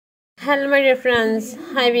Hello my dear friends,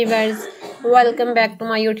 hi viewers, welcome back to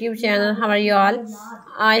my YouTube channel. How are you all?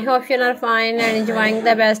 I hope you are fine and enjoying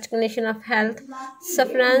the best condition of health. So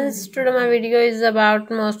friends, today my video is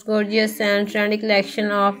about most gorgeous and trendy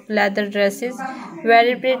collection of leather dresses.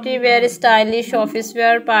 Very pretty, very stylish office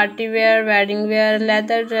wear, party wear, wedding wear,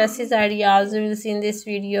 leather dresses ideas you will see in this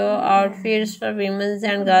video. Outfits for women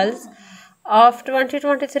and girls of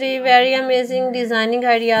 2023. Very amazing designing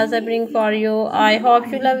ideas I bring for you. I hope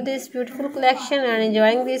you love this beautiful collection and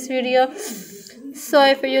enjoying this video. So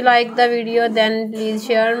if you like the video, then please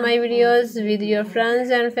share my videos with your friends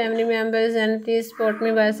and family members, and please support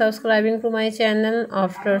me by subscribing to my channel.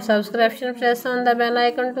 After subscription, press on the bell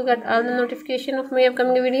icon to get all the notification of my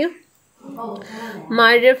upcoming video.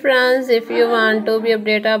 My dear friends, if you want to be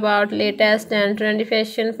updated about latest and trendy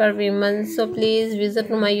fashion for women, so please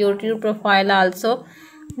visit my YouTube profile also.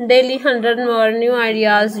 Daily 100 more new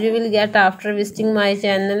ideas you will get after visiting my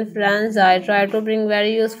channel. Friends, I try to bring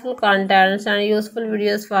very useful contents and useful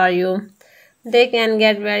videos for you. They can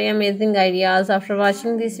get very amazing ideas after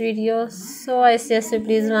watching this video. So I suggest you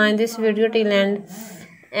please mind this video till end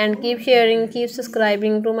and keep sharing, keep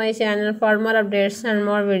subscribing to my channel for more updates and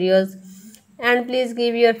more videos. And please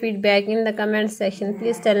give your feedback in the comment section.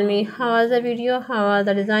 Please tell me how was the video, how was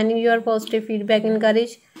the designing. Your positive feedback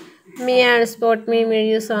encourage me and support me. Meet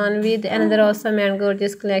you soon with another awesome and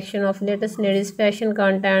gorgeous collection of latest ladies fashion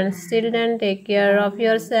content. Till then, take care of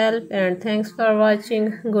yourself and thanks for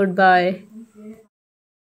watching. Goodbye.